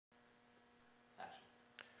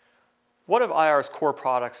One of IR's core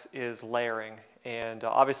products is layering, and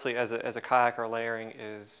obviously as a kayaker, layering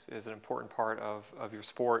is an important part of your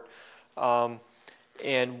sport.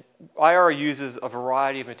 And IR uses a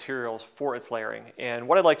variety of materials for its layering. And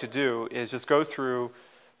what I'd like to do is just go through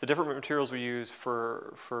the different materials we use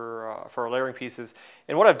for our layering pieces.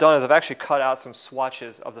 And what I've done is I've actually cut out some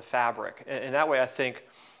swatches of the fabric. And that way I think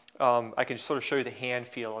I can sort of show you the hand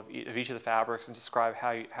feel of each of the fabrics and describe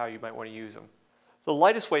how you might want to use them. The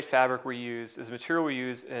lightest weight fabric we use is a material we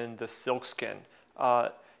use in the silk skin.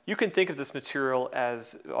 You can think of this material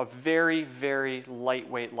as a very, very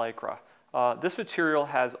lightweight lycra. This material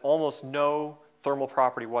has almost no thermal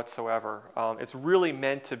property whatsoever. It's really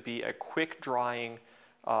meant to be a quick drying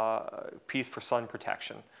piece for sun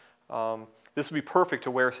protection. This would be perfect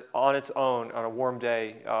to wear on its own on a warm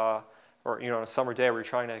day or on a summer day where you're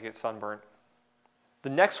trying not to get sunburned. The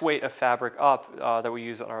next weight of fabric up that we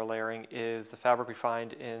use on our layering is the fabric we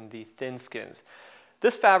find in the thin skins.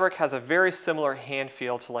 This fabric has a very similar hand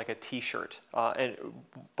feel to like a t-shirt,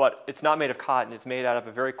 but it's not made of cotton. It's made out of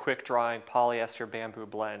a very quick drying polyester bamboo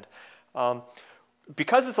blend.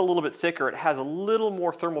 Because it's a little bit thicker, it has a little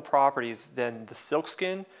more thermal properties than the silk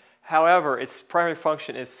skin. However, its primary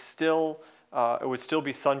function is still, it would still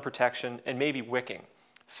be sun protection and maybe wicking.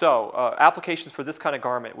 So applications for this kind of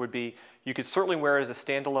garment would be, you could certainly wear it as a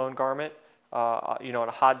standalone garment, on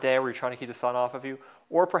a hot day where you're trying to keep the sun off of you,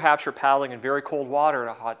 or perhaps you're paddling in very cold water on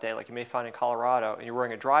a hot day like you may find in Colorado and you're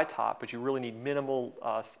wearing a dry top, but you really need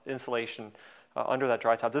minimal insulation under that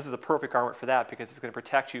dry top. This is the perfect garment for that because it's going to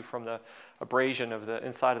protect you from the abrasion of the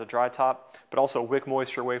inside of the dry top, but also wick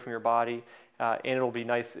moisture away from your body, and it'll be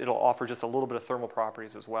nice, it'll offer just a little bit of thermal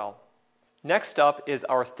properties as well. Next up is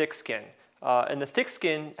our thick skin. And the thick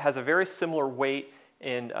skin has a very similar weight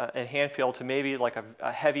and hand feel to maybe like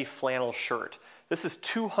a heavy flannel shirt. This is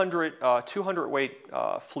 200 weight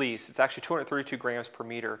fleece. It's actually 232 grams per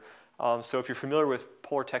meter. So if you're familiar with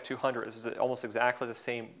Polartec 200, this is almost exactly the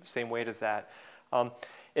same weight as that.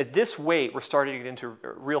 At this weight, we're starting to get into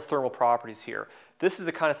real thermal properties here. This is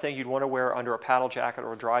the kind of thing you'd want to wear under a paddle jacket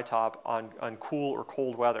or a dry top on cool or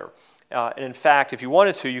cold weather. And in fact, if you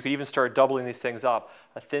wanted to, you could even start doubling these things up.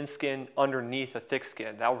 A thin skin underneath a thick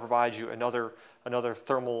skin. That will provide you another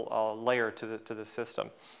thermal layer to the system.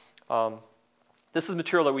 This is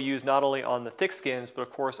material that we use not only on the thick skins, but of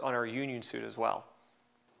course on our union suit as well.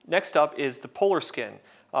 Next up is the polar skin.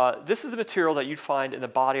 This is the material that you'd find in the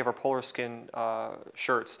body of our polar skin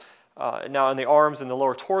shirts. Now in the arms and the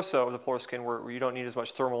lower torso of the polar skin where you don't need as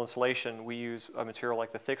much thermal insulation, we use a material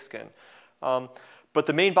like the thick skin. But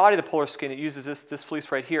the main body of the polar skin, it uses this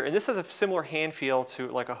fleece right here, and this has a similar hand feel to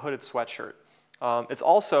like a hooded sweatshirt. It's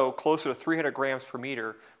also closer to 300 grams per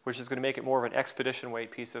meter, which is going to make it more of an expedition weight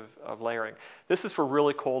piece of layering. This is for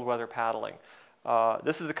really cold weather paddling.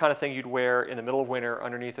 This is the kind of thing you'd wear in the middle of winter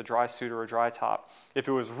underneath a dry suit or a dry top. If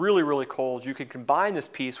it was really, really cold, you could combine this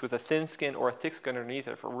piece with a thin skin or a thick skin underneath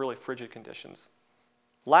it for really frigid conditions.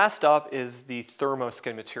 Last up is the Thermo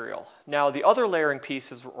skin material. Now the other layering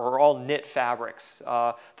pieces are all knit fabrics.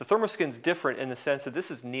 The Thermo skin is different in the sense that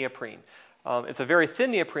this is neoprene. It's a very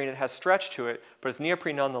thin neoprene, it has stretch to it, but it's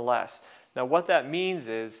neoprene nonetheless. Now what that means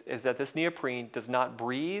is that this neoprene does not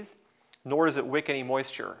breathe, nor does it wick any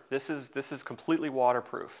moisture. This is completely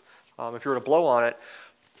waterproof. If you were to blow on it,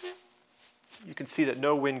 you can see that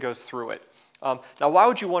no wind goes through it. Now why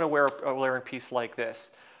would you want to wear a layering piece like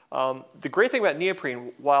this? The great thing about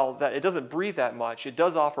neoprene, while it doesn't breathe that much, it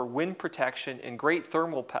does offer wind protection and great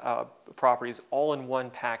thermal properties all in one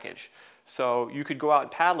package. So you could go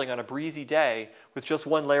out paddling on a breezy day with just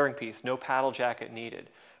one layering piece, no paddle jacket needed.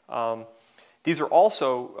 These are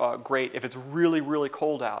also great if it's really, really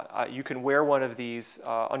cold out. You can wear one of these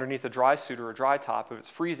underneath a dry suit or a dry top if it's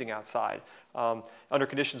freezing outside, under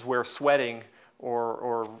conditions where sweating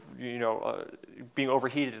or being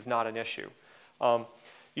overheated is not an issue.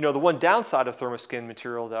 The one downside of thermoskin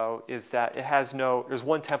material, though, is that it has there's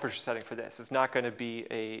one temperature setting for this. It's not going to be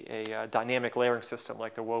a dynamic layering system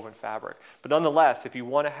like the woven fabric. But nonetheless, if you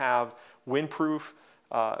want to have windproof,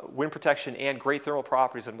 wind protection, and great thermal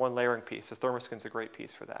properties in one layering piece, the thermoskin is a great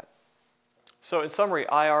piece for that. So in summary,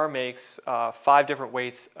 IR makes 5 different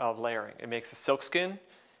weights of layering. It makes the silk skin,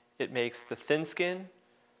 it makes the thin skin,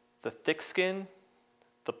 the thick skin,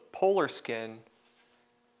 the polar skin,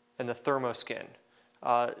 and the thermo skin.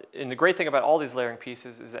 And the great thing about all these layering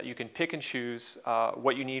pieces is that you can pick and choose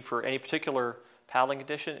what you need for any particular paddling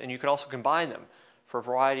condition, and you can also combine them for a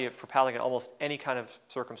variety for paddling in almost any kind of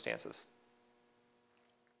circumstances.